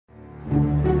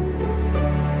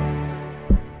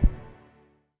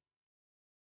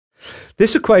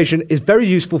This equation is very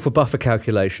useful for buffer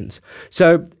calculations.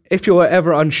 So if you're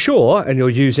ever unsure and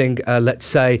you're using, let's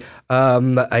say,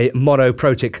 a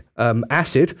monoprotic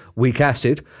acid, weak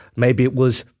acid, maybe it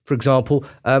was, for example,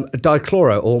 a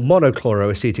dichloro or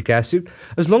monochloroacetic acid,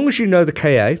 as long as you know the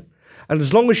Ka, and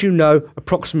as long as you know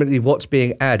approximately what's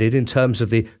being added in terms of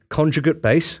the conjugate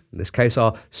base, in this case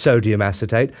our sodium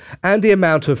acetate, and the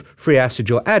amount of free acid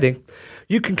you're adding,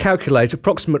 you can calculate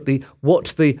approximately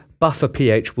what the buffer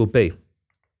pH will be.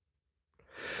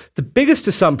 The biggest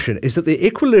assumption is that the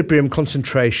equilibrium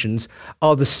concentrations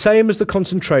are the same as the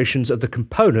concentrations of the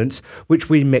components which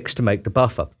we mix to make the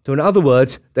buffer. So in other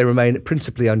words, they remain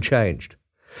principally unchanged.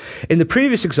 In the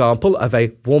previous example of a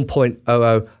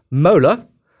 1.00 molar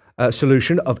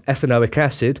solution of ethanoic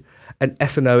acid and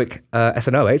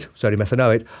ethanoate, sodium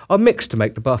ethanoate, are mixed to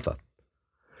make the buffer.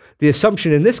 The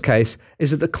assumption in this case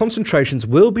is that the concentrations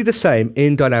will be the same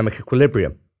in dynamic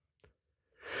equilibrium.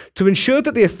 To ensure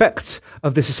that the effects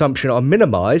of this assumption are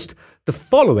minimized, the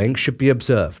following should be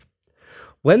observed.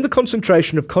 When the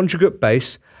concentration of conjugate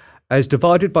base is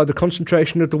divided by the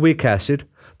concentration of the weak acid,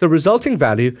 the resulting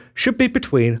value should be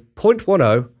between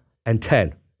 0.10 and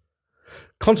 10.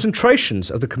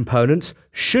 Concentrations of the components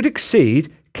should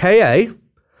exceed Ka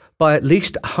by at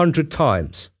least 100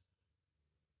 times.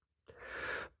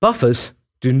 Buffers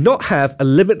do not have a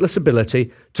limitless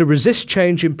ability to resist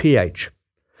change in pH.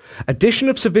 Addition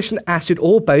of sufficient acid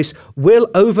or base will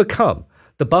overcome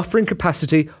the buffering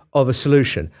capacity of a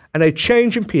solution, and a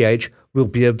change in pH will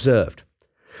be observed.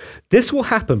 This will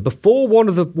happen before one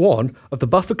of the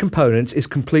buffer components is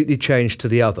completely changed to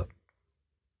the other.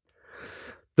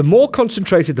 The more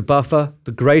concentrated the buffer,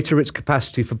 the greater its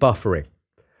capacity for buffering.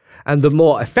 And the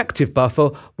more effective buffer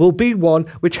will be one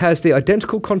which has the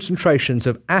identical concentrations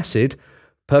of acid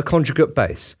per conjugate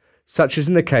base, such as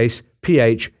in the case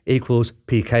pH equals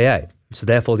pKa. So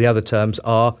therefore the other terms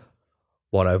are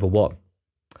 1/1.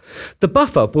 The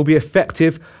buffer will be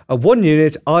effective at 1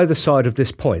 unit either side of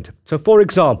this point. So for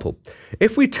example,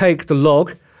 if we take the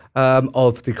log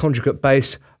of the conjugate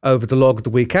base over the log of the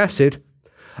weak acid,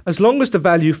 as long as the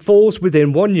value falls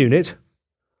within 1 unit,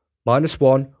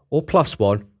 -1 or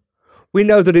 +1, we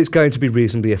know that it's going to be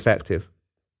reasonably effective.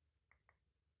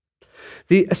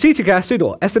 The acetic acid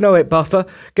or ethanoate buffer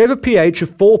gave a pH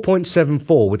of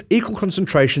 4.74 with equal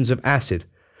concentrations of acid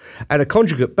and a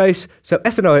conjugate base, so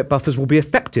ethanoate buffers will be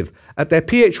effective at their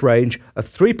pH range of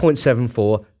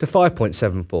 3.74 to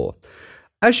 5.74.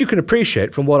 As you can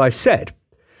appreciate from what I said,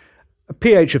 a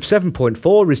pH of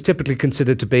 7.4 is typically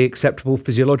considered to be acceptable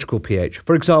physiological pH,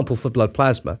 for example for blood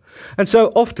plasma. And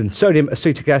so often sodium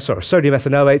acetic acid or sodium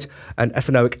ethanoate and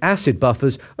ethanoic acid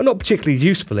buffers are not particularly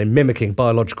useful in mimicking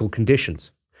biological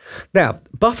conditions. Now,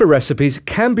 buffer recipes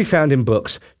can be found in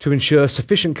books to ensure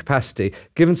sufficient capacity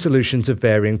given solutions of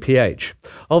varying pH.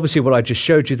 Obviously, what I just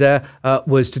showed you there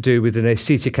was to do with an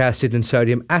acetic acid and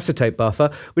sodium acetate buffer,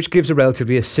 which gives a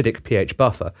relatively acidic pH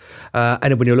buffer.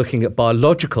 And when you're looking at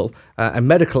biological and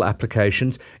medical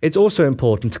applications, it's also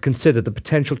important to consider the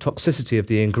potential toxicity of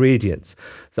the ingredients.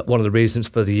 That's one of the reasons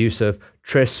for the use of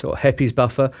Tris or Hepi's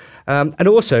buffer, and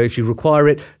also, if you require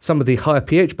it, some of the higher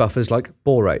pH buffers like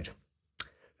borate.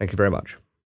 Thank you very much.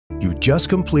 You just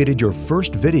completed your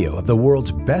first video of the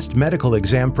world's best medical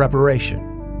exam preparation.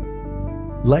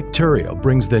 Lecturio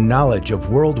brings the knowledge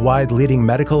of worldwide leading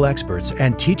medical experts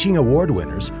and teaching award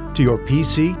winners to your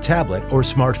PC, tablet, or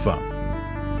smartphone.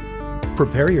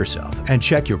 Prepare yourself and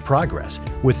check your progress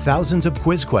with thousands of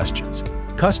quiz questions,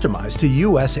 customized to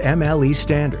USMLE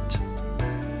standards.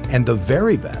 And the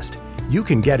very best, you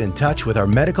can get in touch with our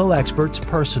medical experts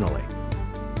personally.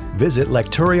 Visit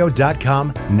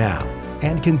Lecturio.com now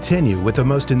and continue with the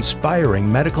most inspiring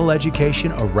medical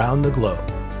education around the globe,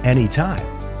 anytime,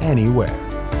 anywhere.